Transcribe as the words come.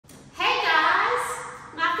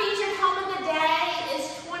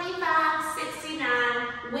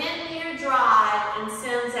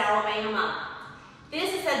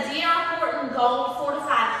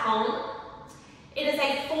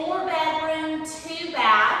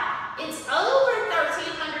It's over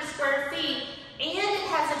 1,300 square feet and it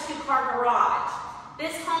has a 2-car garage.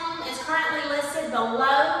 This home is currently listed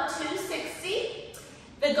below $260,000.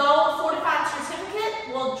 The gold fortified certificate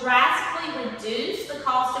will drastically reduce the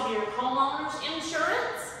cost of your homeowner's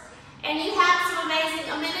insurance. And you have some amazing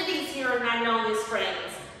amenities here in Magnolia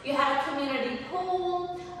Springs. You have a community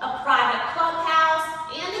pool, a private clubhouse,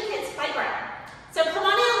 and a kids' playground. So come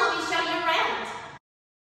on in, let me show you around.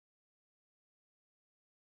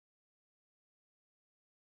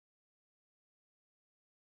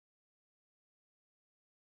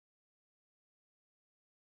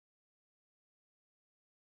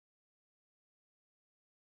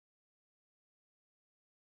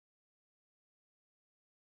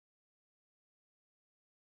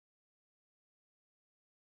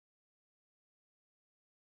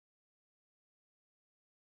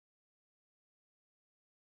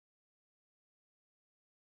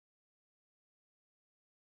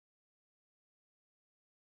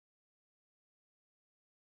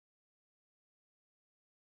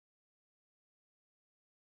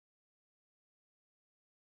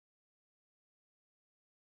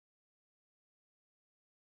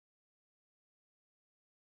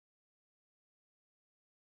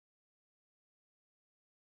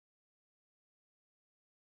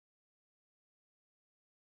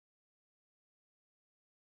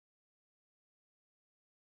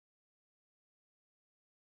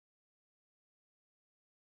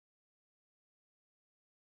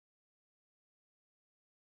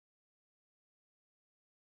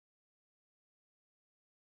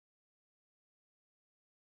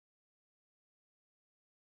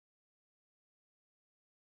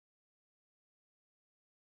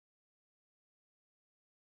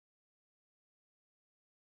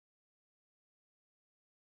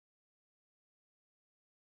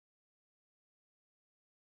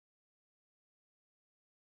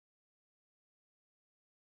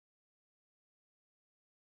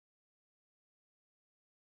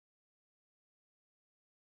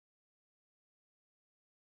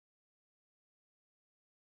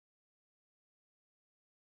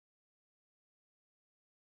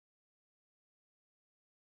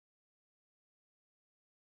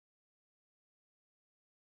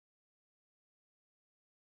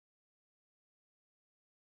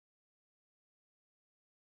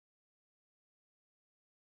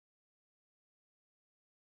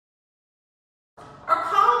 Or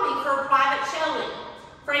call me for a private showing.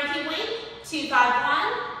 Frankie,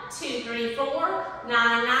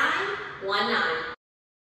 251-234-9919.